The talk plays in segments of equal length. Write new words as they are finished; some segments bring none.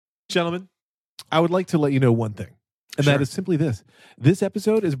Gentlemen, I would like to let you know one thing, and that is simply this. This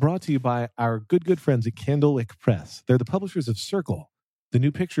episode is brought to you by our good friends at Candlewick Press. They're the publishers of Circle, the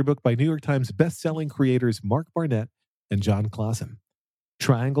new picture book by New York Times best-selling creators Mark Barnett and John Clausen.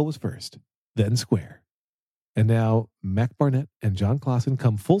 Triangle was first, then Square. And now Mac Barnett and John Clausen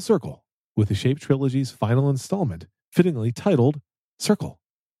come full circle with the Shape Trilogy's final installment, fittingly titled Circle.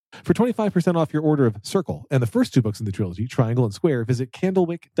 For 25% off your order of Circle and the first two books in the trilogy, Triangle and Square, visit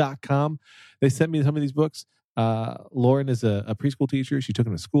candlewick.com. They sent me some of these books. Lauren is a preschool teacher. She took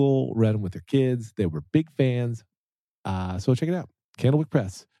them to school, read them with her kids. They were big fans. So check it out. Candlewick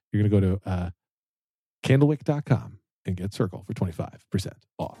Press. You're going to go to candlewick.com and get Circle for 25%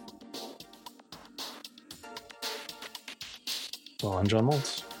 off. Well, I'm John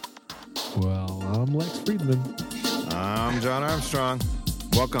Moltz. Well, I'm Lex Friedman. I'm John Armstrong.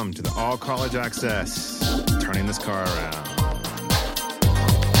 Welcome to the All College Access, turning this car around.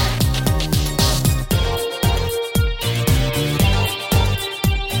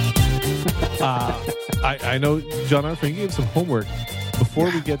 I know, John Armstrong, you gave some homework. Before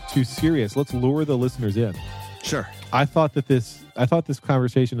we get too serious, let's lure the listeners in. Sure. I thought this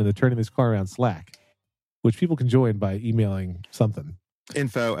conversation in the turning this car around Slack, which people can join by emailing something.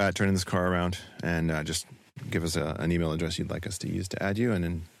 Info at turning this car around, and just give us an email address you'd like us to use to add you, and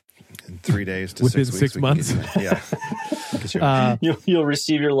in 3 days to within 6 weeks, 6 months. You'll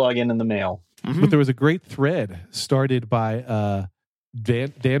receive your login in the mail. Mm-hmm. But there was a great thread started by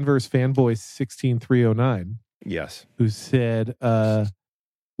Danvers Fanboy 16309. Yes. Who said,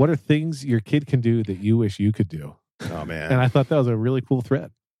 what are things your kid can do that you wish you could do? Oh, man. And I thought that was a really cool thread.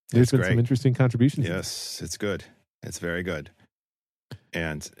 There's been great. some interesting contributions. Yes, it's good. It's very good.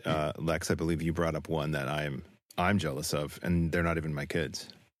 And Lex, I believe you brought up one that I'm jealous of, and they're not even my kids.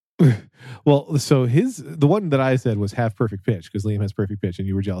 Well, so the one that I said was Have Perfect Pitch, because Liam has perfect pitch, and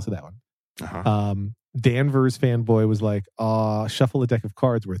you were jealous of that one. Uh-huh. Danvers Fanboy was like, shuffle a deck of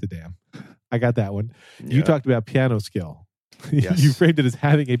cards worth a damn. I got that one. Yeah. You talked about piano skill. Yes. You framed it as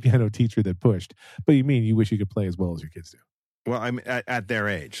having a piano teacher that pushed, but you mean you wish you could play as well as your kids do. Well, I'm at their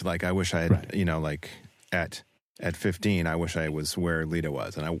age. Like, I wish I had, Right. like at 15, I wish I was where Lita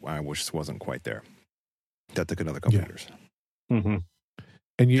was, and I wish wasn't quite there. That took another couple years. Mm-hmm.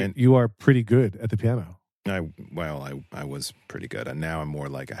 And you are pretty good at the piano. I was pretty good, and now I'm more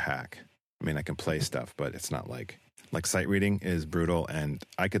like a hack. I mean, I can play stuff, but it's not like sight reading is brutal, and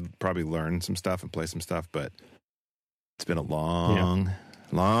I could probably learn some stuff and play some stuff, but it's been a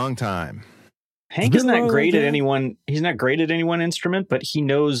long time. Hank is not great at anyone. He's not great at any one instrument, but he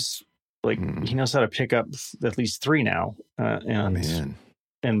knows he knows how to pick up at least three now,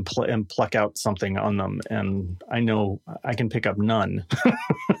 and pluck out something on them. And I know I can pick up none.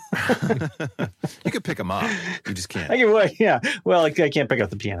 You can pick them up. You just can't. Well, I can't pick up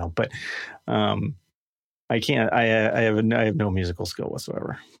the piano, but I can't. I have no musical skill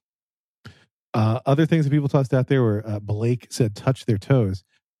whatsoever. Other things that people tossed out there were Blake said touch their toes.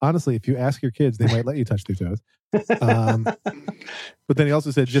 Honestly, if you ask your kids, they might let you touch their toes. But then he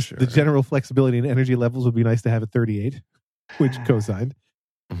also said the general flexibility and energy levels would be nice to have at 38, which co-signed.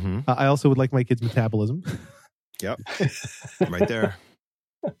 Mm-hmm. I also would like my kids' metabolism. Yep. Right there.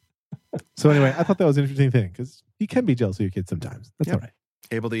 So anyway, I thought that was an interesting thing because you can be jealous of your kids sometimes. That's all right.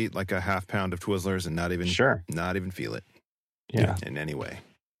 Able to eat like a half pound of Twizzlers and not even feel it. Yeah. In any way.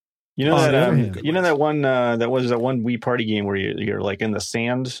 You know that one that was that one Wii party game where you're like in the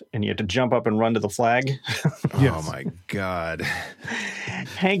sand and you have to jump up and run to the flag. Yes. Oh my God.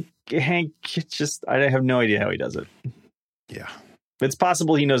 Hank just I have no idea how he does it. Yeah. It's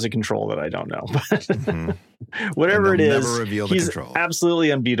possible he knows a control that I don't know. But whatever it is, never reveal the he's control.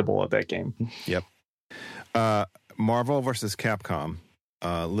 Absolutely unbeatable at that game. Yep. Marvel versus Capcom.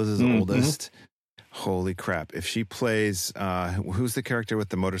 Liz's oldest. Holy crap. If she plays, who's the character with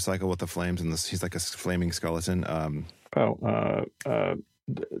the motorcycle with the flames and he's like a flaming skeleton?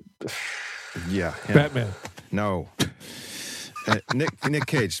 Yeah. Him. Batman. No. Nick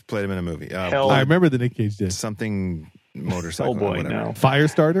Cage played him in a movie. I remember the Nick Cage did. Something motorcycle. Oh boy, whatever. no.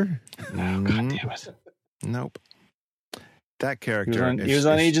 Firestarter? Oh, God damn it. Nope. That character. He was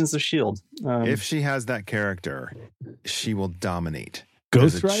on Agents of S.H.I.E.L.D. If she has that character, she will dominate.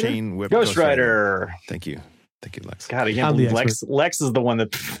 Ghost Rider? Ghost Rider. Thank you, Lex. God, I can't believe Lex is the one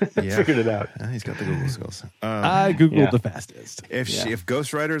that figured it out. He's got the Google skills. I Googled the fastest. If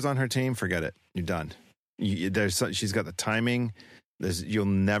Ghost Rider is on her team, forget it. You're done. She's got the timing. You'll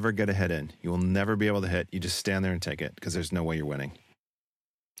never get a hit in. You will never be able to hit. You just stand there and take it because there's no way you're winning.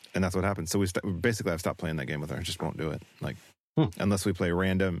 And that's what happens. So I've stopped playing that game with her. I just won't do it. Unless we play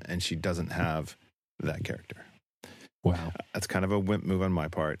random and she doesn't have that character. Wow. That's kind of a wimp move on my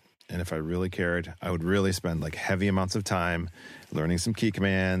part. And if I really cared, I would really spend like heavy amounts of time learning some key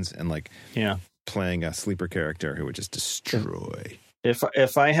commands and like playing a sleeper character who would just destroy.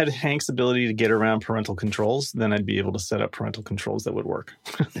 If I had Hank's ability to get around parental controls, then I'd be able to set up parental controls that would work.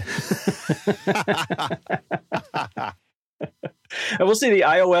 I will say the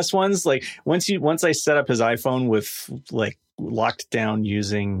iOS ones, like once I set up his iPhone with like locked down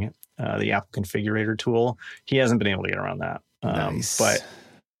using the Apple configurator tool, he hasn't been able to get around that. Nice. But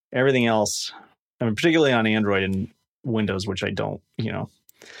everything else, I mean, particularly on Android and Windows, which I don't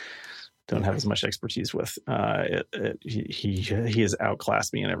have as much expertise with. He has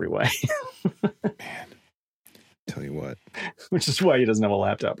outclassed me in every way. Man, tell you what. Which is why he doesn't have a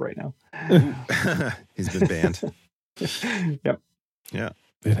laptop right now. He's been banned. Yep. Yeah.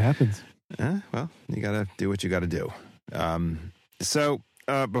 It happens. Well, you got to do what you got to do. So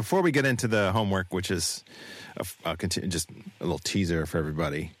before we get into the homework, which is just a little teaser for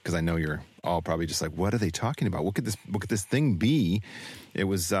everybody, because I know you're all probably just like, what are they talking about? What could this thing be? It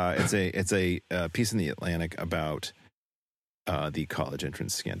was it's a piece in the Atlantic about the college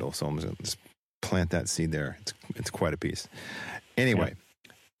entrance scandal. So I'm going to just plant that seed there. It's quite a piece. Anyway,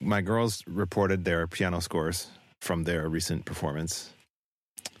 my girls reported their piano scores from their recent performance.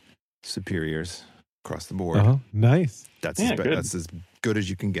 Superiors across the board. Nice. That's as good as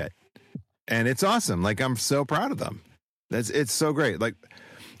you can get. And it's awesome. Like, I'm so proud of them. It's so great. Like,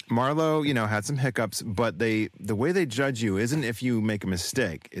 Marlo, had some hiccups, but the way they judge you isn't if you make a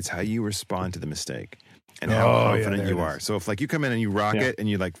mistake. It's how you respond to the mistake and how confident you are. So if like you come in and you rock it and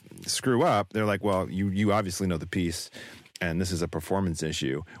you like screw up, they're like, well, you obviously know the piece and this is a performance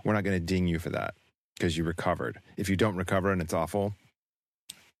issue. We're not going to ding you for that because you recovered. If you don't recover and it's awful,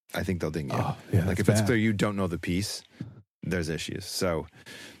 I think they'll ding you. Like if it's clear you don't know the piece, there's issues. So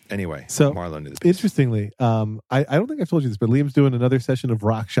anyway, Marlo knew this piece. Interestingly, I don't think I've told you this, but Liam's doing another session of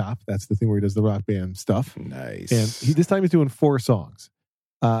Rock Shop. That's the thing where he does the rock band stuff. Nice. And this time he's doing 4 songs.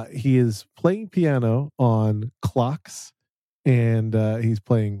 He is playing piano on clocks, and he's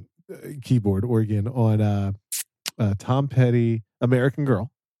playing keyboard organ on Tom Petty, American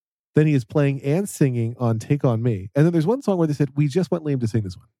Girl. Then he is playing and singing on Take On Me. And then there's one song where they said, we just want Liam to sing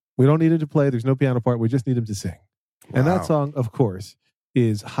this one. We don't need him to play. There's no piano part. We just need him to sing. Wow. And that song, of course,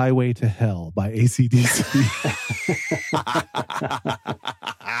 is Highway to Hell by AC/DC.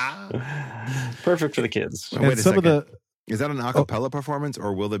 Perfect for the kids. Well, wait a second. Is that an a cappella performance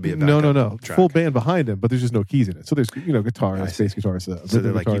or will there be a backup No. track? Full band behind him, but there's just no keys in it. So there's, guitar, bass guitar. So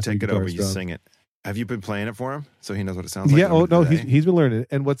they're like, you take it over, you sing it. Have you been playing it for him so he knows what it sounds like? Yeah, he's been learning it.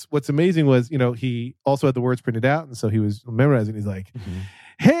 And what's amazing was, he also had the words printed out, and so he was memorizing. He's like,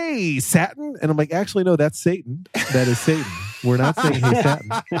 hey, Satin. And I'm like, actually, no, that's Satan. That is Satan. We're not saying hey, Satin.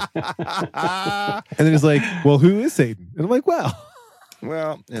 And then he's like, well, who is Satan? And I'm like,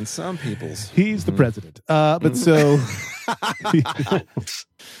 well, in some people's. He's the president. But so...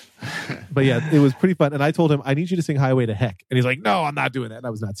 But yeah, it was pretty fun. And I told him, I need you to sing Highway to Heck. And he's like, no, I'm not doing that. And I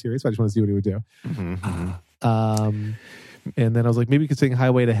was not serious. I just want to see what he would do. And then I was like, maybe you could sing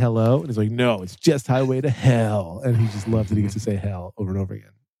Highway to Hello. And he's like, no, it's just Highway to Hell. And he just loves that he gets to say hell over and over again.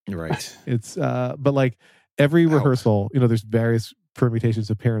 Right. It's, but like every rehearsal, there's various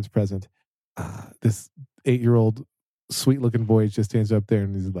permutations of parents present. This 8-year-old sweet looking boy just stands up there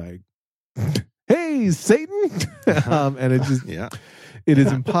and he's like, hey, Satan. And it just, it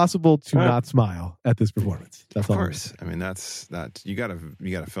is impossible to not smile at this performance. That's of course. I mean, that's you gotta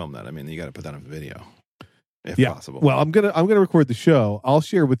film that. I mean, you gotta put that on video if possible. Well, I'm gonna record the show. I'll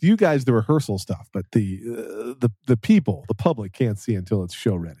share with you guys the rehearsal stuff, but the people, the public, can't see until it's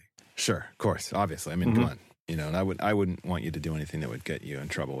show ready. Sure, of course, obviously. I mean, come on, and I wouldn't want you to do anything that would get you in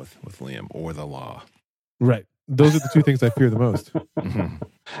trouble with Liam or the law. Right. Those are the two things I fear the most.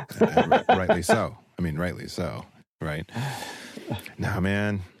 Rightly so. I mean, rightly so. Right. No,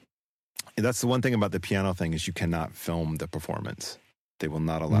 man. That's the one thing about the piano thing is you cannot film the performance. They will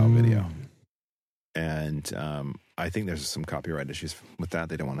not allow video. And I think there's some copyright issues with that.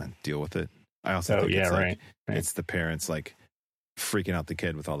 They don't want to deal with it. I also think it's the parents like freaking out the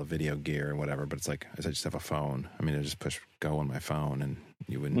kid with all the video gear and whatever. But it's like, I just have a phone. I mean, I just push go on my phone and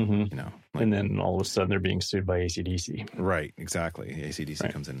you wouldn't, Like, and then all of a sudden they're being sued by AC/DC. Right, exactly.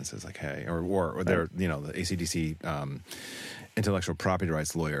 AC/DC comes in and says like, hey, or they're, the AC/DC intellectual property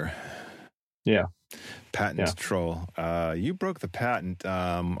rights lawyer. Yeah. Patent troll. You broke the patent.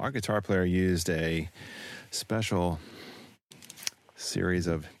 Our guitar player used a special series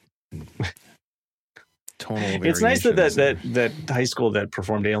of tonal variations. It's nice that high school that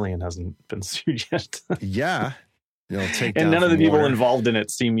performed Alien hasn't been sued yet. Yeah. And none of the people involved in it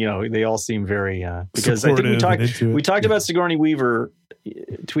seem, they all seem very because I think we talked about Sigourney Weaver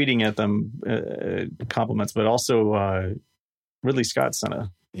tweeting at them compliments, but also Ridley Scott sent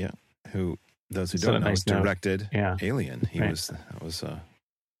a who those who don't know nice directed note. Alien. That was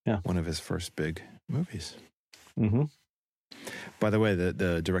one of his first big movies. Mm-hmm. By the way,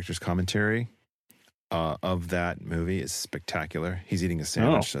 the director's commentary of that movie is spectacular. He's eating a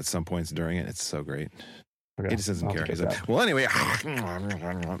sandwich at some points during it. It's so great. Okay. He just doesn't care. He's like, well, anyway,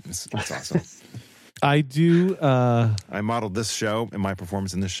 it's awesome. I do. I modeled this show and my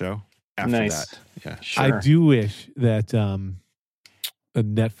performance in this show after that. Yeah, sure. I do wish that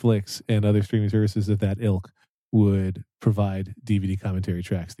Netflix and other streaming services of that ilk would provide DVD commentary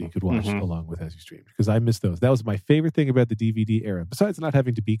tracks that you could watch along with as you streamed, because I miss those. That was my favorite thing about the DVD era. Besides not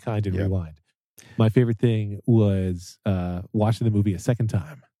having to be kind and rewind, my favorite thing was watching the movie a second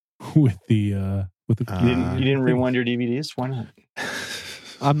time with the. You didn't rewind your DVDs? Why not?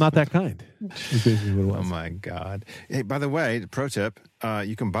 I'm not that kind. Is basically what it was. Oh my God! Hey, by the way, pro tip: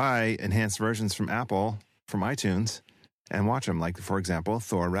 you can buy enhanced versions from Apple from iTunes and watch them. Like, for example,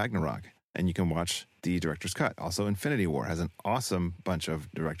 Thor Ragnarok, and you can watch the director's cut. Also, Infinity War has an awesome bunch of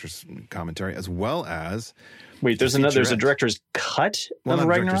director's commentary, as well as there's a director's cut of Ragnarok?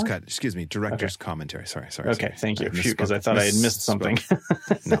 Director's cut. Excuse me, director's commentary. Sorry. Okay, thank you. Because I thought I had missed something.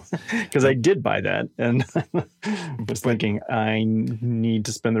 No, because I did buy that, and was thinking I need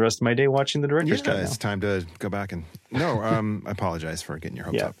to spend the rest of my day watching the director's cut. It's time to go back and I apologize for getting your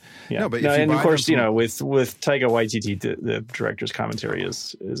hopes up. Yeah, but and of course, with Taika Waititi, the director's commentary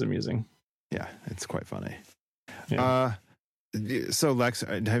is amusing. Yeah, it's quite funny. Yeah. So, Lex,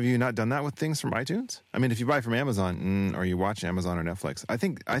 have you not done that with things from iTunes? I mean, if you buy from Amazon or you watch Amazon or Netflix, I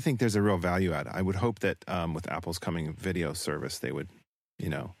think there's a real value add. I would hope that with Apple's coming video service, they would,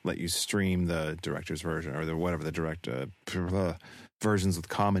 let you stream the director's version or the direct versions with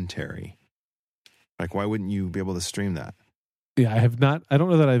commentary. Like, why wouldn't you be able to stream that? Yeah, I have not. I don't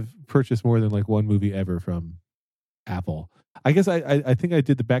know that I've purchased more than like one movie ever from Apple. I guess I think I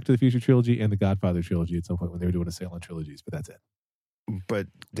did the Back to the Future trilogy and the Godfather trilogy at some point when they were doing a sale on trilogies, but that's it. But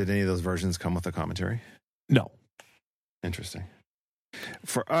did any of those versions come with a commentary? No. Interesting.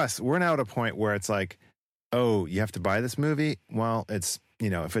 For us, we're now at a point where it's like, oh, you have to buy this movie? Well, it's,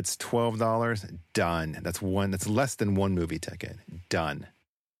 if it's $12, done. That's less than one movie ticket. Done.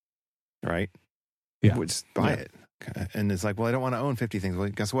 Right? Yeah. We'll just buy it. And it's like, well, I don't want to own 50 things. Well,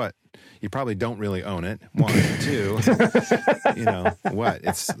 guess what? You probably don't really own it. One, two, what?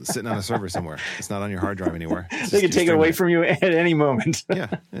 It's sitting on a server somewhere. It's not on your hard drive anywhere. They can take it away from you at any moment.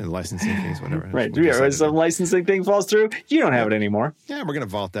 Licensing fees, whatever. Right. If some licensing thing falls through, you don't have it anymore. Yeah, we're going to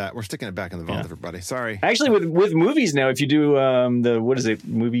vault that. We're sticking it back in the vault, everybody. Sorry. Actually, with movies now, if you do what is it?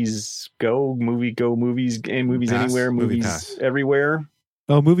 Movies Go, Movies, and Movies Pass, Anywhere, Movie Movies Pass. Everywhere.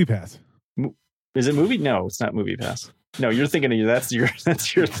 Oh, Movie Pass. Is it movie? No, it's not Movie Pass. No, you're thinking of that's your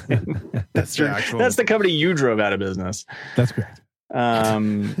thing. That's the company you drove out of business. That's correct.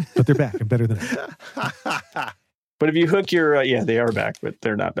 But they're back and better than ever. But if you hook your they are back, but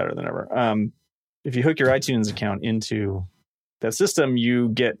they're not better than ever. If you hook your iTunes account into that system, you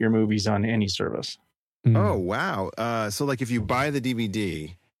get your movies on any service. Oh wow! So like if you buy the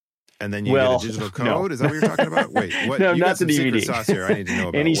DVD. And then you get a digital code? No. Is that what you're talking about? Wait, what? No, you not got some the DVD. Secret sauce here. I need to know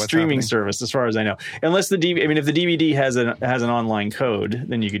about any what's streaming happening. service, as far as I know. Unless the DVD, if the DVD has an online code,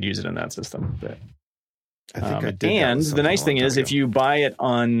 then you could use it in that system. But, I think I did. And the nice thing is, if you buy it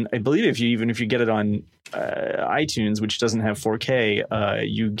on, I believe if you get it on iTunes, which doesn't have 4K,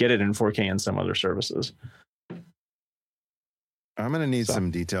 you get it in 4K in some other services. I'm going to need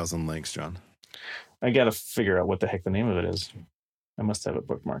some details and links, John. I got to figure out what the heck the name of it is. I must have it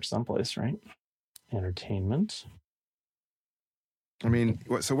bookmarked someplace, right? Entertainment. I mean,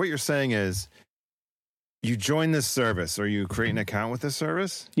 so what you're saying is you join this service or you create an account with this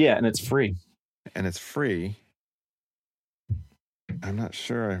service? Yeah, and it's free. And it's free. I'm not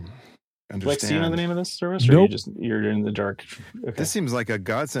sure I understand. Lex, do you know the name of this service? Or Nope. You're in the dark? Okay. This seems like a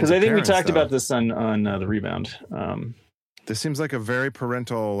godsend. Because I think we talked about this on the Rebound. This seems like a very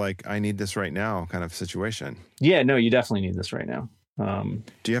parental, like, I need this right now kind of situation. Yeah, no, you definitely need this right now. Do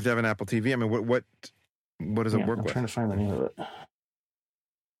you have to have an Apple TV? I mean, what does it work with? I'm trying to find the name of it.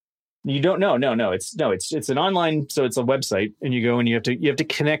 You don't know. No. It's an online, so it's a website, and you go and you have to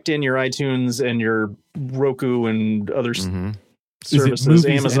connect in your iTunes and your Roku and other services. Is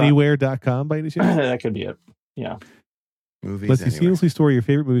it Amazon. moviesanywhere.com by any chance? That could be it. Yeah. Movies Lets you anywhere. seamlessly store your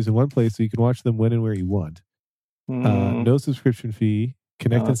favorite movies in one place so you can watch them when and where you want. No subscription fee.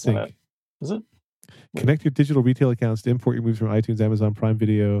 Connect and sync. Is it? Connect your digital retail accounts to import your movies from iTunes, Amazon Prime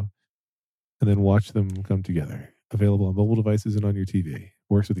Video, and then watch them come together. Available on mobile devices and on your TV.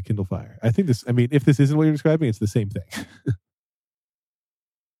 Works with the Kindle Fire. I think if this isn't what you're describing, it's the same thing.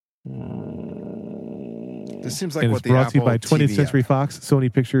 This seems like and what it's the brought to you Apple by 20th TV Century app. Fox,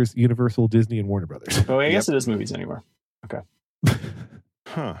 Sony Pictures, Universal, Disney, and Warner Brothers. Oh, I guess it is Movies Anywhere. Okay.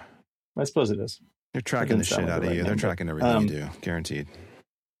 Huh. I suppose it is. They're tracking the shit out of you. They're tracking everything you do. Guaranteed.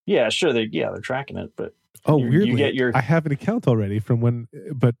 Yeah, sure. They're tracking it, but weirdly, you get your. I have an account already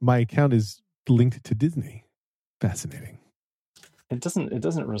but my account is linked to Disney. Fascinating. It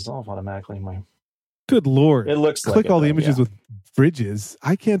doesn't resolve automatically in my. Good Lord. It looks Click all the images with bridges.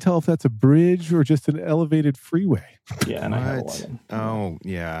 I can't tell if that's a bridge or just an elevated freeway. Yeah, and I have a login. Oh,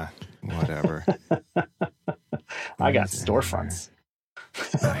 yeah. Whatever. I got storefronts.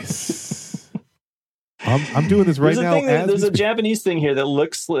 Nice. I'm doing this right now. There's a Japanese thing here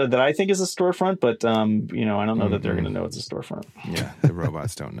that I think is a storefront, but I don't know that they're going to know it's a storefront. Yeah, the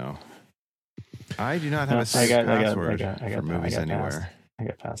robots don't know. I do not have a password for Movies Anywhere. I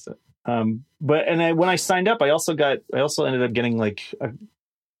got past it. When I signed up, I also ended up getting like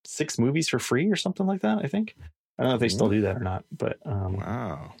 6 movies for free or something like that. I think. I don't know if they still do that or not, but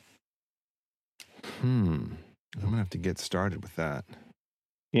wow. I'm gonna have to get started with that.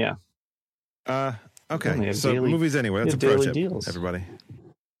 Yeah. Okay. So Movies Anywhere. That's a pro tip, deals. Everybody.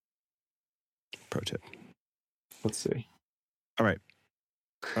 Pro tip. Let's see. All right.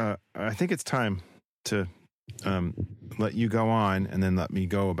 I think it's time to let you go on, and then let me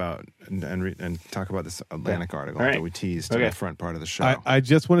go about and talk about this Atlantic article that we teased in the front part of the show. I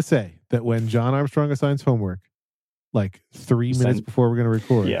just want to say that when John Armstrong assigns homework, like 3 minutes before we're going to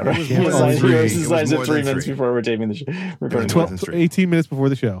record. Yeah, right. He assigns it 3 minutes before we're taping the show. 18 minutes before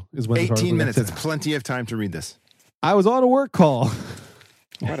the show is when 18 minutes. It's plenty of time to read this. I was on a work call.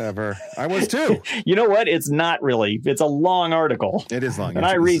 Whatever. I was too. You know what? It's not really. It's a long article. It is long. And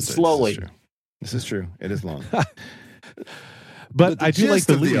I read slowly. This is true. It is long. But I do like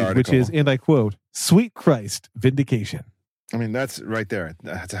the lead, which is, and I quote, "Sweet Christ, vindication." I mean, that's right there.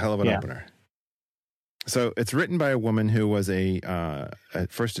 That's a hell of an opener. So it's written by a woman who was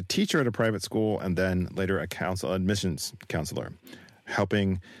first a teacher at a private school and then later a admissions counselor,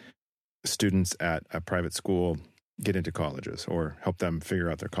 helping students at a private school get into colleges or help them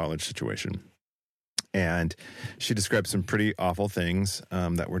figure out their college situation. And she described some pretty awful things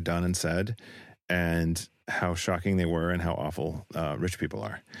that were done and said, and how shocking they were and how awful rich people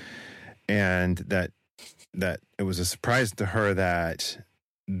are. And that it was a surprise to her that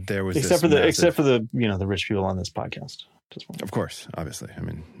there was except for the the rich people on this podcast. Of course, obviously. I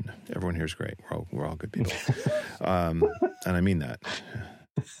mean, everyone here is great. We're all good people, and I mean that.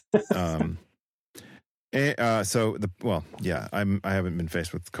 I haven't been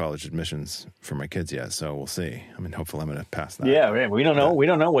faced with college admissions for my kids yet, so we'll see. I mean, hopefully, I'm going to pass that. Yeah, right. We don't know. We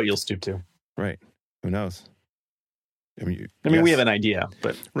don't know what you'll stoop to. Right. Who knows? I mean, we have an idea,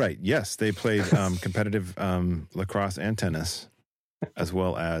 but right. Yes, they played competitive lacrosse and tennis, as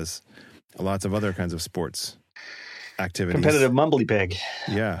well as lots of other kinds of sports activities. Competitive mumbly peg.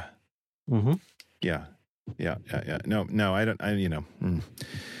 Yeah. Mm-hmm. Yeah. No, I don't. I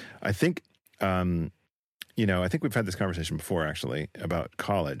think. I think we've had this conversation before, actually, about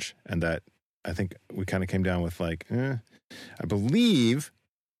college, and that I think we kind of came down with I believe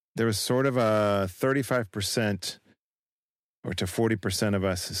there was sort of a 35% or to 40% of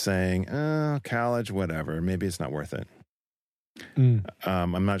us saying, "Oh, college, whatever. Maybe it's not worth it."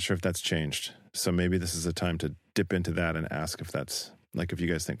 I'm not sure if that's changed. So maybe this is a time to dip into that and ask if that's if you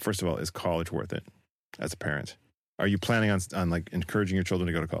guys think, first of all, is college worth it as a parent? Are you planning on encouraging your children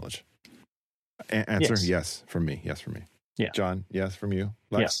to go to college? Answer, yes from me. Yes from me. Yeah. John, yes from you?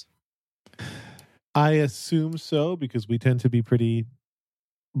 Lex? Yes. I assume so, because we tend to be pretty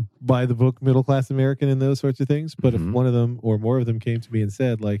by the book middle-class American in those sorts of things. But if one of them or more of them came to me and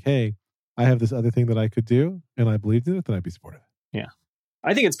said, hey, I have this other thing that I could do, and I believed in it, then I'd be supportive. Yeah.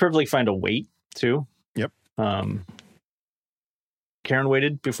 I think it's perfectly fine to wait, too. Yep. Karen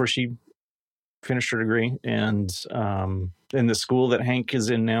waited before she finished her degree, and in the school that Hank is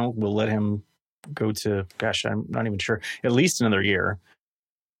in now, we'll let him go to, I'm not even sure, at least another year.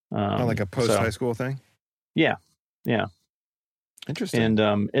 Like a post-high school thing? Yeah. Interesting.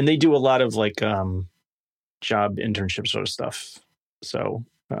 And they do a lot of job internship sort of stuff. So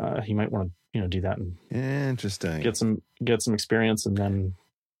he might want to do that and interesting. Get some experience, and then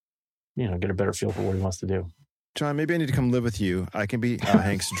get a better feel for what he wants to do. John, maybe I need to come live with you. I can be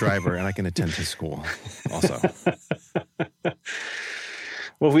Hank's driver, and I can attend his school also.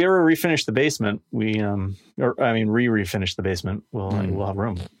 Well, if we ever refinish the basement, refinish the basement, we'll have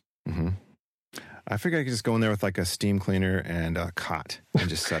room. Mm-hmm. I figure I could just go in there with a steam cleaner and a cot and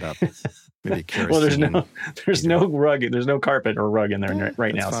just set up. Maybe kerosene. Well, there's no rug, there's no carpet or rug in there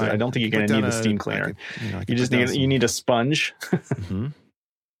right now, fine. So I don't think you're going to need a steam cleaner. You need a sponge.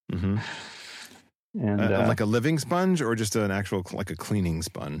 Mm-hmm. Mm-hmm. And like a living sponge or just an actual, like a cleaning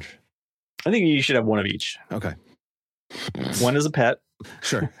sponge? I think you should have one of each. Okay. One is a pet.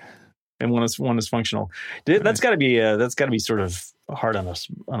 Sure. And one is functional. That's got to be sort of hard on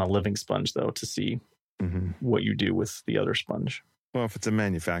a living sponge though, to see what you do with the other sponge. Well, if it's a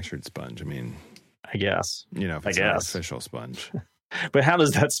manufactured sponge, I mean, I guess, if it's an artificial sponge. But how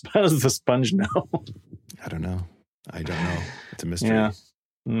does the sponge know? I don't know. It's a mystery.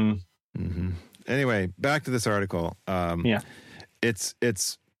 Yeah. Anyway, back to this article.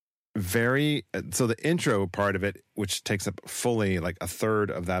 It's very, so the intro part of it, which takes up fully like a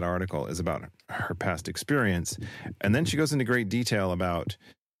third of that article, is about her past experience. And then she goes into great detail about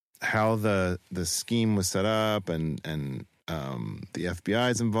how the scheme was set up and the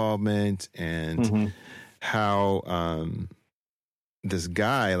FBI's involvement and how this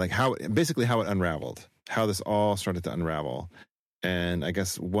guy, like how it unraveled, how this all started to unravel. And I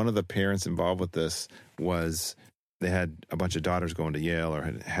guess one of the parents involved with this was they had a bunch of daughters going to Yale, or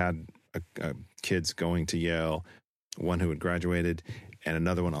had kids going to Yale, one who had graduated and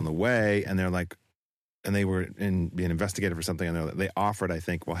another one on the way. And they're like, and they were being investigated for something. And they offered, I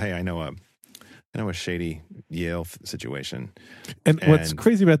think, well, hey, I know a shady Yale situation. And what's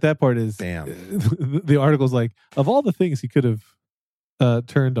crazy about that part is the article's like, of all the things he could have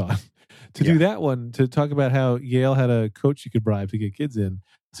turned on, to do that one, to talk about how Yale had a coach you could bribe to get kids in,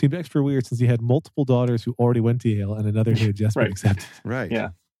 seemed extra weird since he had multiple daughters who already went to Yale and another who had just been accepted. Right. Yeah.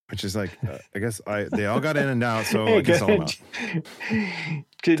 Which is like, I guess they all got in and out, so I guess all out.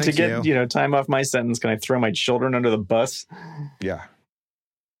 To get time off my sentence, can I throw my children under the bus? Yeah.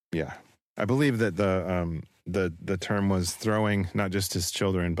 I believe that the term was throwing not just his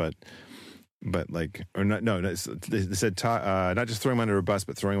children, but like, or not, no, they said not just throwing him under a bus,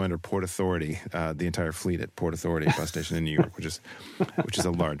 but throwing him under Port Authority, the entire fleet at Port Authority bus station in New York, which is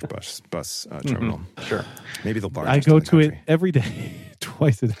a large bus terminal. Sure, maybe the largest. I go to it every day,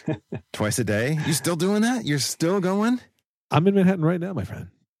 twice a day. Twice a day? You still doing that? You're still going? I'm in Manhattan right now, my friend.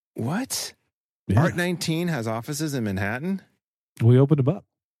 What? Yeah. Art 19 has offices in Manhattan? We opened them up.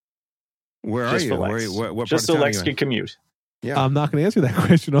 Where are you? What just so Lex can commute. Yeah. I'm not going to answer that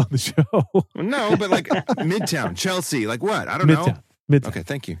question on the show. No, but like Midtown, Chelsea, like what? I don't know. Midtown. Okay,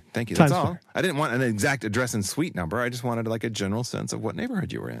 thank you. That's Times all. Square. I didn't want an exact address and suite number. I just wanted like a general sense of what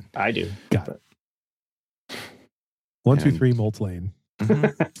neighborhood you were in. I do. Got it. 123 Molt Lane.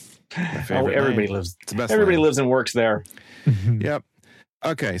 Everybody lives. It's the best. Everybody lives and works there. Yep.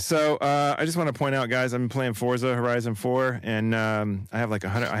 Okay, so I just want to point out, guys, I've been playing Forza Horizon 4, and I have like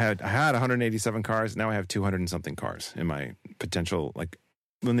 100. I had 187 cars. Now I have 200 and something cars in my potential. Like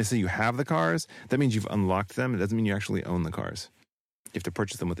when they say you have the cars, that means you've unlocked them. It doesn't mean you actually own the cars. You have to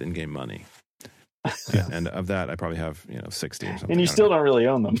purchase them with in-game money. Yeah. And of that, I probably have 60 or something. And you still don't really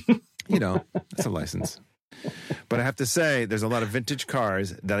own them. It's a license. But I have to say, there's a lot of vintage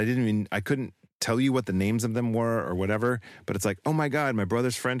cars that I couldn't tell you what the names of them were or whatever, but it's like, oh my God, my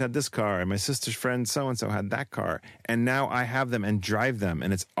brother's friend had this car and my sister's friend so-and-so had that car. And now I have them and drive them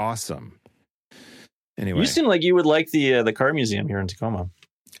and it's awesome. Anyway. You seem like you would like the car museum here in Tacoma.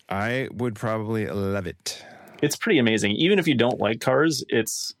 I would probably love it. It's pretty amazing. Even if you don't like cars,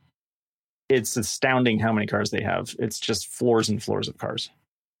 it's astounding how many cars they have. It's just floors and floors of cars.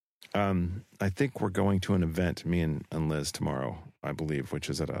 I think we're going to an event, me and Liz, tomorrow, I believe, which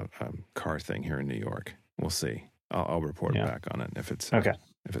is at a car thing here in New York. We'll see. I'll report back on it if it's okay.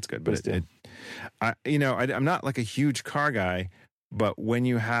 If it's good. But I'm not like a huge car guy, but when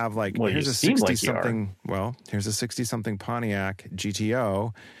you have like here's a 60-something, here's a 60-something Pontiac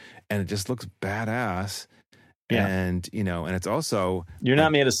GTO, and it just looks badass. Yeah. And and it's also you're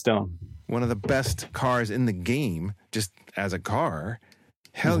not made of stone. One of the best cars in the game, just as a car.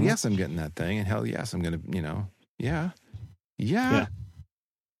 Hell yes, I'm getting that thing, and hell yes, I'm gonna, yeah.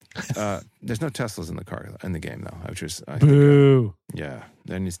 There's no Teslas in the game though, which is boo.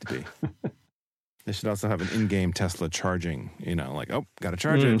 There needs to be. They should also have an in-game Tesla charging. Got to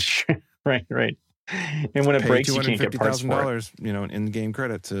charge it. Right. And when it breaks, you can't get parts for it. An in-game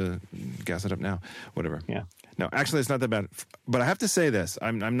credit to gas it up now. Whatever. Yeah. No, actually, it's not that bad. But I have to say this: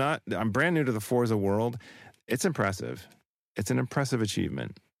 I'm brand new to the Forza world. It's impressive. It's an impressive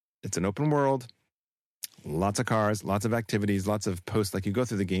achievement. It's an open world, lots of cars, lots of activities, lots of posts. Like you go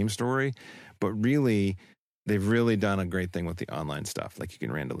through the game story, but really, they've really done a great thing with the online stuff. Like you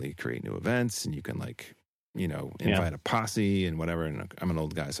can randomly create new events, and you can invite a posse and whatever. And I'm an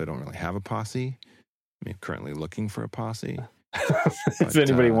old guy, so I don't really have a posse. I'm currently looking for a posse. If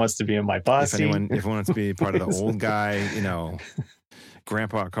anybody wants to be in my posse, if anyone wants to be part of the old guy,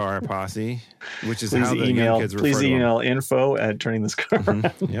 Grandpa Car Posse, which is please how the young kids refer to them. Please email info@turning-this-car.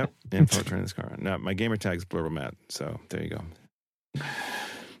 Mm-hmm. Yep, info turning this car. No, my gamer tag's Blurble Matt, so there you go.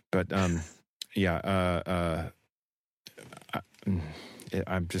 But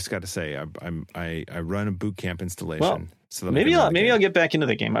I've just got to say, I run a boot camp installation. Well, so maybe I'll get back into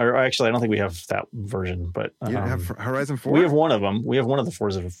the game. Actually, I don't think we have that version, but you have Horizon 4. We have one of them. We have one of the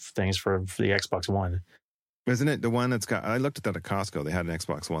Forza things for the Xbox One. Isn't it the one that's got? I looked at that at Costco. They had an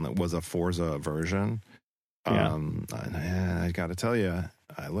Xbox One that was a Forza version. Yeah. I got to tell you,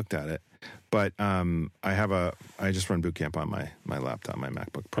 I looked at it, but I just run boot camp on my laptop, my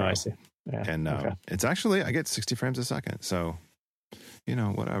MacBook Pro. Oh, I see. Yeah. And it's actually, I get 60 frames a second, so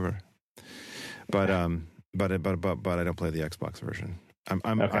whatever. But I don't play the Xbox version.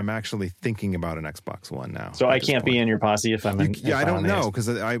 I'm actually thinking about an Xbox One now. So I can't be in your posse if I'm in. Yeah, I don't know, because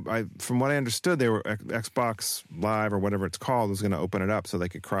I from what I understood, they were Xbox Live or whatever it's called was going to open it up so they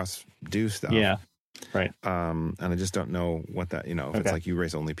could do stuff. Yeah, right. And I just don't know what that if it's like you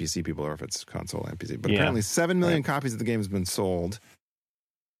race only PC people or if it's console and PC. But apparently 7 million copies of the game has been sold.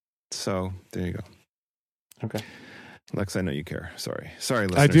 So there you go. Okay. Lex, I know you care. Sorry,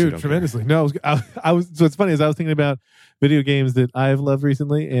 listeners. I do tremendously. No, I was. So it's funny, as I was thinking about video games that I've loved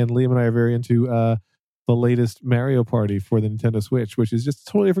recently, and Liam and I are very into the latest Mario Party for the Nintendo Switch, which is just a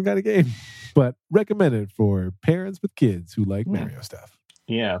totally different kind of game, but recommended for parents with kids who like Mario stuff.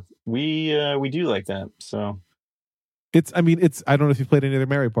 Yeah, we do like that. So I don't know if you've played any other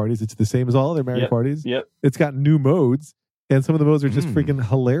Mario Parties. It's the same as all other Mario Parties. Yep. It's got new modes. And some of the modes are just freaking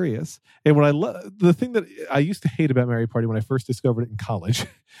hilarious. And what I love, the thing that I used to hate about Mario Party when I first discovered it in college,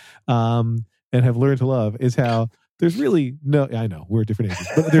 and have learned to love, is how there's really I know we're different ages,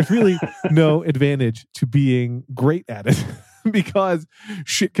 but there's really no advantage to being great at it because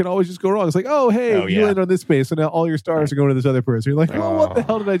shit can always just go wrong. It's like, you landed on this space, so now all your stars are going to this other person. You're like, what the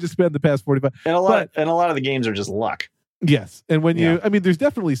hell did I just spend the past 45? And a lot of the games are just luck. Yes, and when there's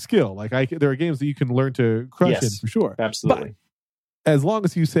definitely skill. Like there are games that you can learn to crush in for sure. Absolutely. But as long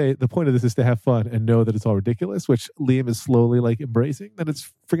as you say the point of this is to have fun and know that it's all ridiculous, which Liam is slowly embracing, then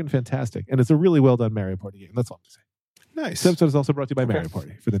it's freaking fantastic, and it's a really well done Mario Party game. That's all I'm saying. Nice. This episode is also brought to you by Mario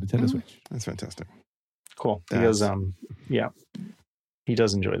Party for the Nintendo Switch. That's fantastic. Cool. Because he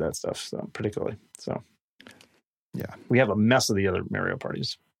does enjoy that stuff particularly. So yeah, we have a mess of the other Mario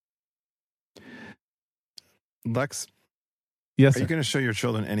Parties. Lex. Yes. Are you going to show your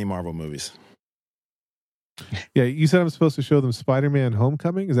children any Marvel movies? Yeah, you said I'm supposed to show them Spider-Man: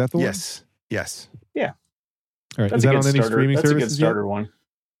 Homecoming. Is that the one? Yes. Yeah. All right. Is that on any streaming services? That's a good starter one.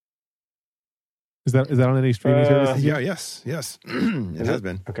 Is that on any streaming services? Yeah. Yes. It has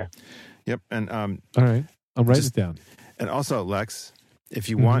been. Okay. Yep. And all right. I'm writing it down. And also, Lex, if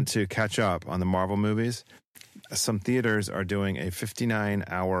you want to catch up on the Marvel movies, some theaters are doing a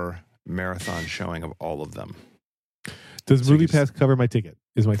 59-hour marathon showing of all of them. Does MoviePass cover my ticket?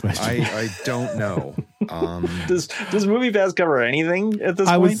 Is my question. I don't know. Does MoviePass cover anything at this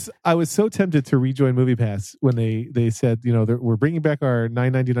point? I was so tempted to rejoin MoviePass when they said, we're bringing back our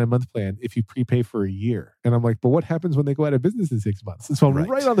 $9.99 month plan if you prepay for a year. And I'm like, but what happens when they go out of business in 6 months? And so I'm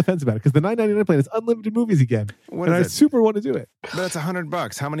right on the fence about it because the $9.99 plan is unlimited movies again. I super want to do it. But that's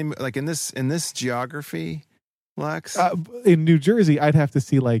 $100. How many? Like in this geography, Lex? In New Jersey, I'd have to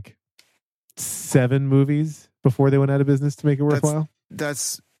see 7 movies before they went out of business to make it worthwhile.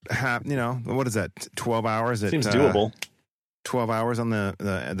 That's what is that? 12 hours? Seems doable. 12 hours on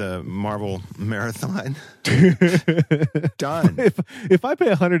the Marvel marathon. Done. If I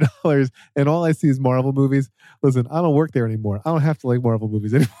pay $100 and all I see is Marvel movies, listen, I don't work there anymore. I don't have to like Marvel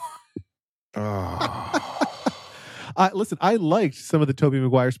movies anymore. I liked some of the Tobey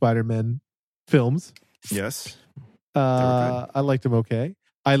Maguire Spider-Man films. Yes. I liked them okay.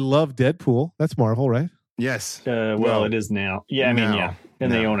 I love Deadpool. That's Marvel, right? Yes. Well, it is now. Yeah,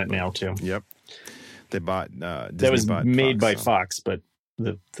 and they own it now too. Yep. They bought. Disney that was made by so. Fox, but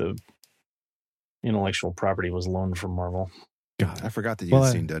the intellectual property was loaned from Marvel. God, I forgot that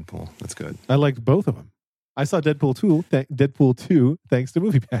you'd seen Deadpool. That's good. I liked both of them. I saw Deadpool 2 thanks to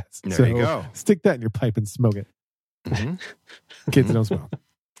MoviePass. There you go. Stick that in your pipe and smoke it. Mm-hmm. Kids don't smoke.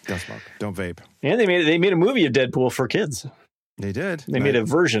 Don't smoke. Don't vape. And they made a movie of Deadpool for kids. They did. They made a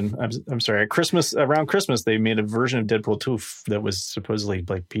version. I'm sorry. Around Christmas, they made a version of Deadpool 2 that was supposedly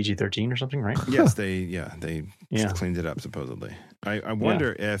PG-13 or something, right? Yes, they cleaned it up supposedly. I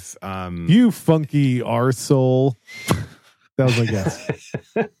wonder if you funky arsehole. That was my guess.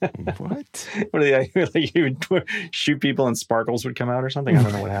 What? What are they? You would shoot people and sparkles would come out or something. I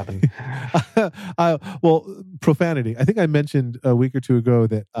don't know what happened. Well, profanity. I think I mentioned a week or two ago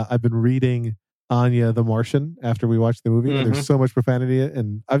that I've been reading Anya the Martian after we watched the movie. And there's so much profanity in it,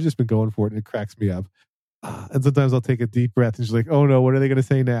 and I've just been going for it, and it cracks me up. And sometimes I'll take a deep breath and she's like, oh no, what are they going to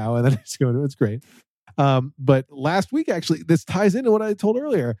say now? And then I just go, it's great. But last week, actually, this ties into what I told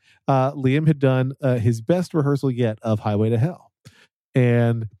earlier. Liam had done his best rehearsal yet of Highway to Hell.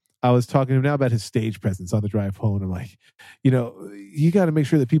 And I was talking to him now about his stage presence on the drive home. And I'm like, you got to make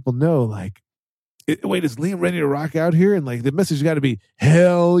sure that people know, like, wait, is Liam ready to rock out here? And like, the message has got to be,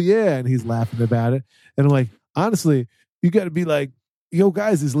 hell yeah. And he's laughing about it. And I'm like, honestly, you got to be like, yo,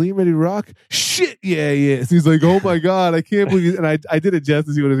 guys, is Liam ready to rock? Shit, yeah, he is. He's like, oh my God, I can't believe it. And I did it just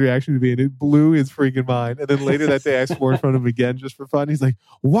to see what his reaction would be, and it blew his freaking mind. And then later that day, I swore in front of him again just for fun. He's like,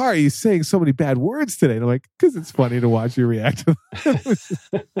 why are you saying so many bad words today? And I'm like, because it's funny to watch you react.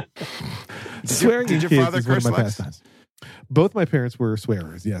 Swearing did in your kids father is one of my curse pastimes. Both my parents were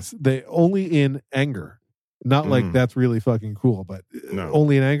swearers, yes. They only in anger. Not like that's really fucking cool, but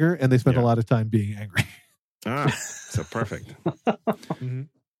only in anger, and they spent a lot of time being angry. So perfect.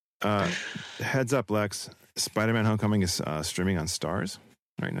 Heads up, Lex. Spider-Man Homecoming is streaming on Stars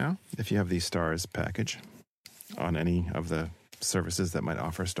right now. If you have the Stars package on any of the services that might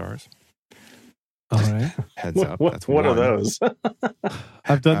offer Stars. All right. Heads up. That's what are those?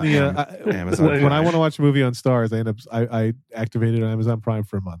 I've done the Amazon when Prime. I want to watch a movie on Stars, I activate it on Amazon Prime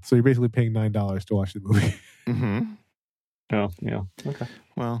for a month. So you're basically paying $9 to watch the movie. Oh, yeah. Okay.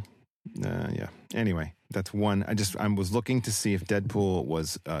 Well, yeah. Anyway, that's one. I was looking to see if Deadpool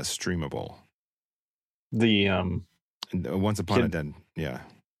was streamable. The Once Upon a Dead. Yeah.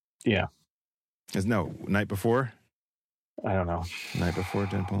 Night Before. I don't know. Night Before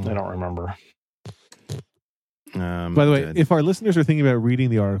Deadpool. I don't remember. By the way, if our listeners are thinking about reading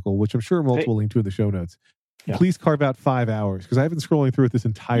the article, which I'm sure Molt will link to in the show notes, please carve out 5 hours, because I've been scrolling through it this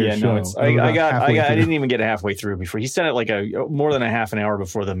entire show. No, I didn't even get halfway through before he sent it, like more than a half an hour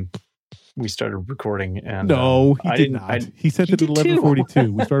before we started recording. And no, he did not. He sent it at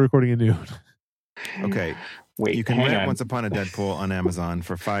 11:42. We started recording at noon. Okay, wait. You can rent Once Upon a Deadpool on Amazon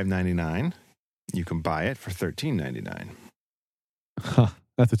for $5.99. You can buy it for $13.99. Huh,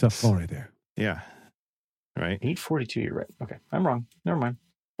 that's a tough call right there. Yeah. Right. 8:42. You're right. Okay, I'm wrong. Never mind.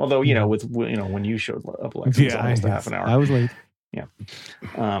 Although when you showed up, Alexa, it was almost a half an hour. I was late. Yeah.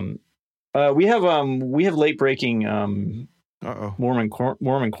 We have late breaking Mormon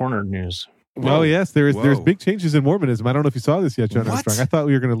Corner news. Whoa. Oh yes, there's big changes in Mormonism. I don't know if you saw this yet, John Armstrong. I thought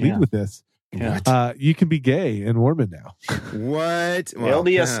we were going to lead with this. Yeah. You can be gay and Mormon now. What? Well,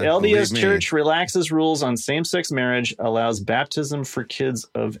 LDS Church relaxes rules on same-sex marriage, allows baptism for kids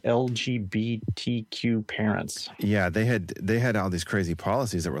of LGBTQ parents. Yeah, they had all these crazy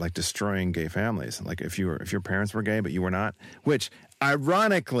policies that were like destroying gay families. Like if your parents were gay but you were not, which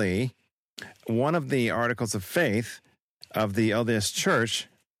ironically, one of the articles of faith of the LDS Church,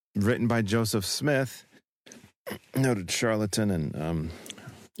 written by Joseph Smith, noted charlatan and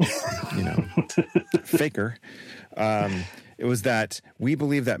faker. It was that we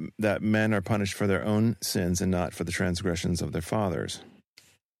believe that men are punished for their own sins and not for the transgressions of their fathers.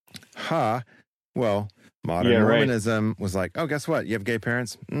 Well, modern Mormonism was like, oh, guess what? You have gay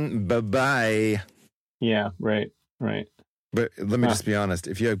parents? Bye-bye. Yeah, right. But let me just be honest.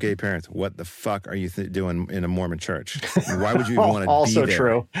 If you have gay parents, what the fuck are you doing in a Mormon church? Why would you even want to be there? Also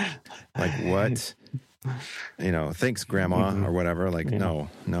true. Like, what? Thanks, Grandma, or whatever. Like, no.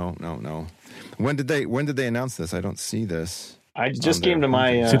 When did they announce this? I don't see this. I just came to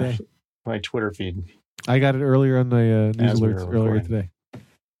my my Twitter feed. I got it earlier on the news alerts earlier today.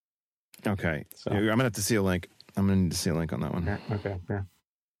 Okay, so I'm gonna have to see a link. I'm gonna need to see a link on that one. Okay, yeah.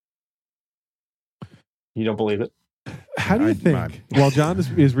 You don't believe it? How do you think? While John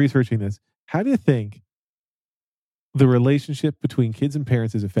is researching this, how do you think the relationship between kids and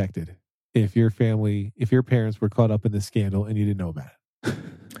parents is affected if your parents were caught up in this scandal and you didn't know about it?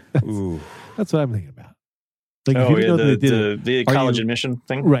 That's what I'm thinking about. Like, if you didn't know that they did the college admission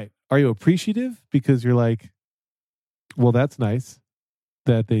thing, right? Are you appreciative because you're like, well, that's nice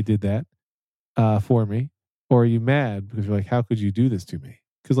that they did that for me, or are you mad because you're like, how could you do this to me?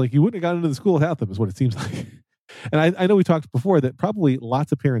 Because like you wouldn't have gotten into the school without them, is what it seems like. And I know we talked before that probably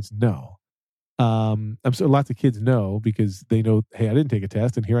lots of parents know. Lots of kids know because they know, hey, I didn't take a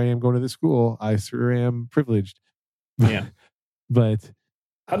test and here I am going to this school. I sure am privileged. Yeah. But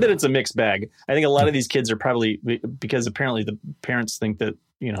I bet it's a mixed bag. I think a lot of these kids are probably, because apparently the parents think that,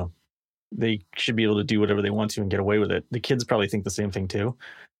 they should be able to do whatever they want to and get away with it. The kids probably think the same thing too.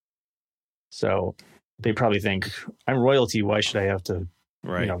 So they probably think, I'm royalty. Why should I have to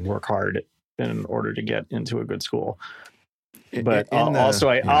work hard in order to get into a good school? But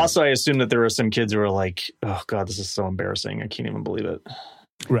I assume that there are some kids who are like, oh God, this is so embarrassing. I can't even believe it.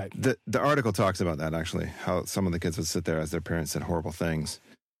 Right. The article talks about that, actually, how some of the kids would sit there as their parents said horrible things,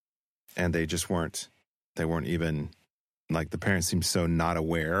 and they weren't even, like, the parents seemed so not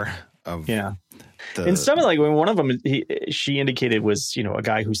aware of. Yeah. And some of, like, when one of them, she indicated was, a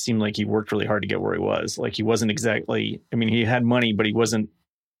guy who seemed like he worked really hard to get where he was. Like, he wasn't exactly, I mean, he had money, but he wasn't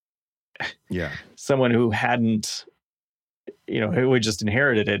someone who hadn't, who had just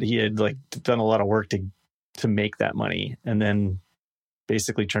inherited it. He had, like, done a lot of work to make that money, and then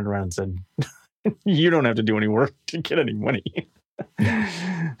basically turned around and said, you don't have to do any work to get any money.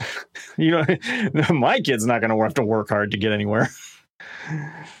 My kid's not going to have to work hard to get anywhere.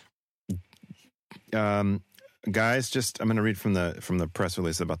 Guys, I'm going to read from the press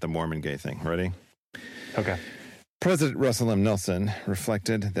release about the Mormon gay thing. Ready? Okay. President Russell M. Nelson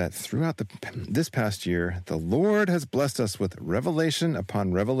reflected that throughout this past year, the Lord has blessed us with revelation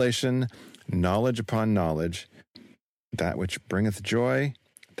upon revelation, knowledge upon knowledge, that which bringeth joy,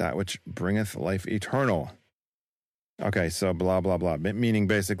 that which bringeth life eternal. Okay, so blah, blah, blah. Meaning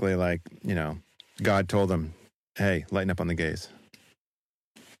basically, like, God told them, hey, lighten up on the gays.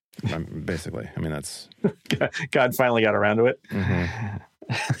 Basically, I mean, that's... God finally got around to it.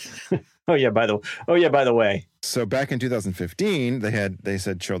 Mm-hmm. Oh yeah, by the way. So back in 2015, they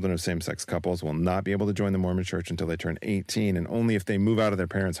said children of same-sex couples will not be able to join the Mormon Church until they turn 18, and only if they move out of their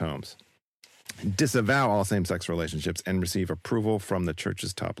parents' homes, disavow all same-sex relationships, and receive approval from the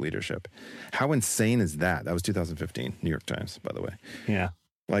church's top leadership. How insane is that? That was 2015, New York Times, by the way. Yeah.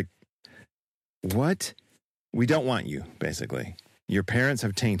 Like, what? We don't want you, basically. Your parents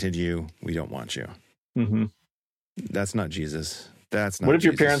have tainted you. We don't want you. Mm-hmm. That's not Jesus. That's not. What if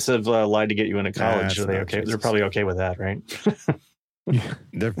Jesus. your parents have lied to get you into college? Are they okay? Jesus. They're probably okay with that, right?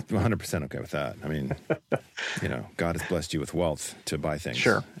 They're 100% okay with that. I mean, God has blessed you with wealth to buy things.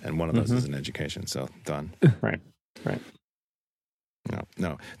 Sure. And one of those is an education. So done. Right.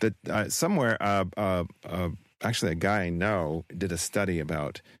 No. That somewhere, actually, a guy I know did a study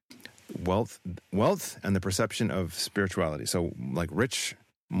about wealth and the perception of spirituality. So, like, rich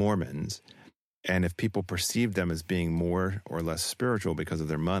Mormons, and if people perceived them as being more or less spiritual because of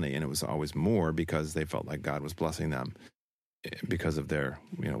their money, and it was always more because they felt like God was blessing them because of their,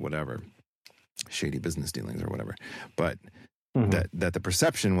 whatever, shady business dealings or whatever. But that the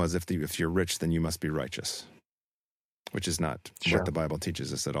perception was if you're rich, then you must be righteous, which is not what the Bible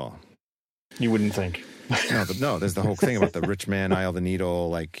teaches us at all. You wouldn't think. No, there's the whole thing about the rich man, eye of the needle,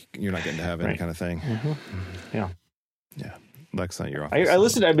 like you're not getting to heaven kind of thing. Mm-hmm. Yeah. Lex, not your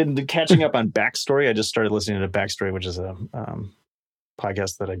office. I've been catching up on Backstory. I just started listening to Backstory, which is a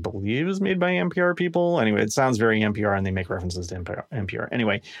podcast that I believe is made by NPR people. Anyway, it sounds very NPR, and they make references to NPR.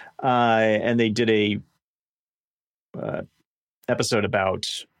 Anyway, and they did a episode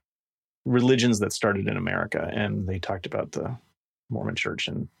about religions that started in America, and they talked about the Mormon Church,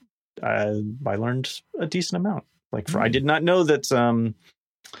 and I learned a decent amount. Like, I did not know that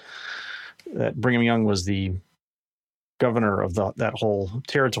that Brigham Young was the governor of that whole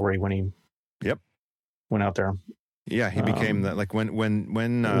territory when he went out there. Yeah, he became that, like when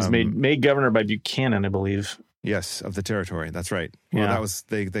it was made governor by Buchanan, I believe. Yes, of the territory. That's right. Well, that was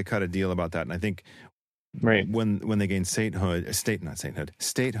they cut a deal about that, and I think when they gained statehood,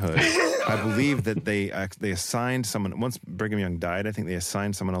 I believe that they assigned someone. Once Brigham Young died, I think they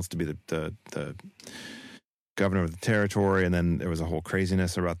assigned someone else to be the governor of the territory, and then there was a whole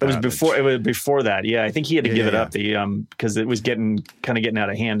craziness about that. It was before that. Yeah, I think he had to give it up because it was getting out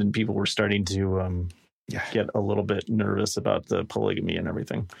of hand, and people were starting to get a little bit nervous about the polygamy and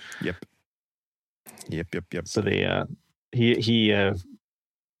everything. Yep. So they he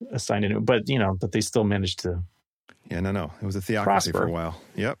assigned it, but they still managed to. Yeah, no, it was a theocracy prosper for a while.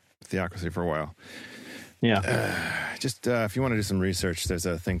 Yep, theocracy for a while. Yeah. Just if you want to do some research, there's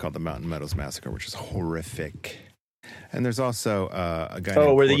a thing called the Mountain Meadows Massacre, which is horrific. And there's also a guy.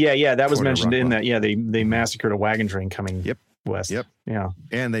 That was mentioned in that. Yeah, they massacred a wagon train coming west. Yep. Yeah.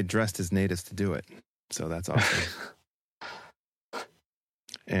 And they dressed as natives to do it. So that's awesome.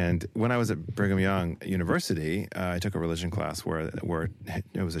 And when I was at Brigham Young University, I took a religion class where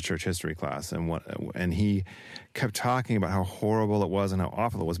it was a church history class, and he kept talking about how horrible it was and how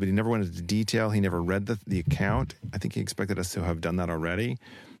awful it was, but he never went into detail. He never read the account. I think he expected us to have done that already,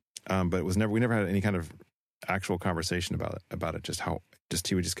 but we never had any kind of actual conversation about it.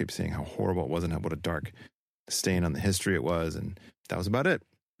 He would just keep saying how horrible it was and what a dark stain on the history it was, and that was about it.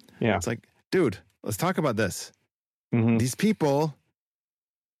 Yeah, it's like, dude, let's talk about this. Mm-hmm. These people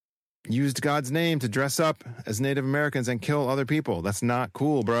used God's name to dress up as Native Americans and kill other people. That's not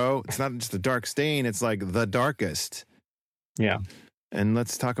cool, bro. It's not just a dark stain. It's like the darkest. Yeah. And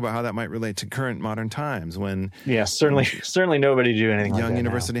let's talk about how that might relate to current modern times when certainly nobody do anything like that. Young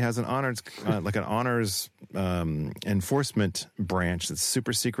University has an honors enforcement branch that's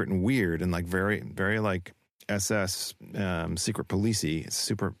super secret and weird and like very, very like SS secret policey. It's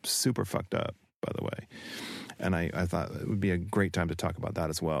super, super fucked up, by the way. And I thought it would be a great time to talk about that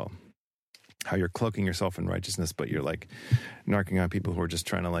as well. How you're cloaking yourself in righteousness, but you're like narking on people who are just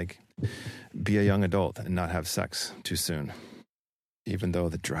trying to like be a young adult and not have sex too soon. Even though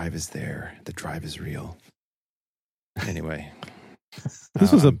the drive is there, the drive is real. Anyway.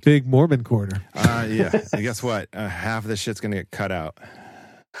 This was a big Mormon corner. Yeah. And guess what? Half of this shit's going to get cut out.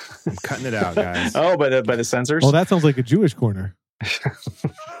 I'm cutting it out, guys. Oh, by the censors? Oh, that sounds like a Jewish corner.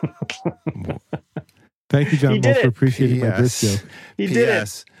 Thank you, John Wolf, for appreciating my bris joke. He did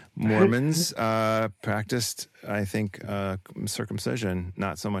it. Mormons practiced, I think, circumcision,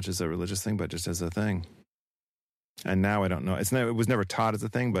 not so much as a religious thing, but just as a thing. And now I don't know. It was never taught as a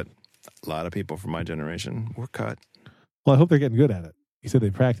thing, but a lot of people from my generation were cut. Well, I hope they're getting good at it. You said they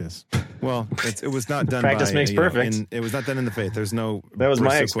practice. Well, it was not done practice makes perfect. It was not done in the faith. There's no. That was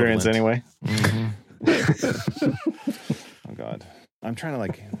my experience anyway. Mm-hmm. Oh God, I'm trying to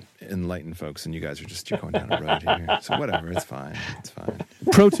like enlighten folks, and you guys you're going down a road here. So whatever, it's fine. It's fine.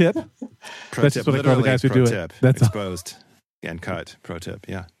 Pro tip. That's just what I call the guys who do it. That's exposed and cut. Pro tip.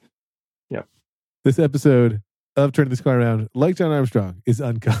 Yeah. Yep. This episode of Turning This Car Around, like John Armstrong, is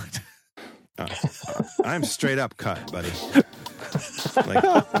uncut. I'm straight up cut, buddy.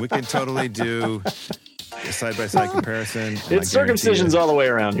 Like we can totally do a side-by-side comparison. It's circumcisions all the way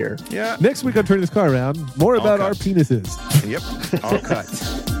around here. Yeah. Next week on Turning This Car Around, more about our penises. Yep. All cut.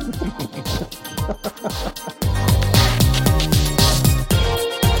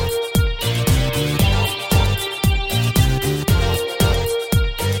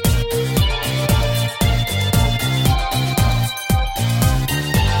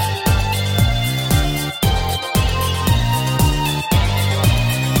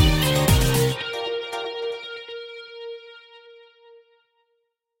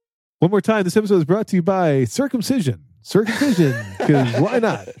 One more time, this episode is brought to you by Circumcision. Circumcision, because why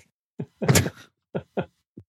not?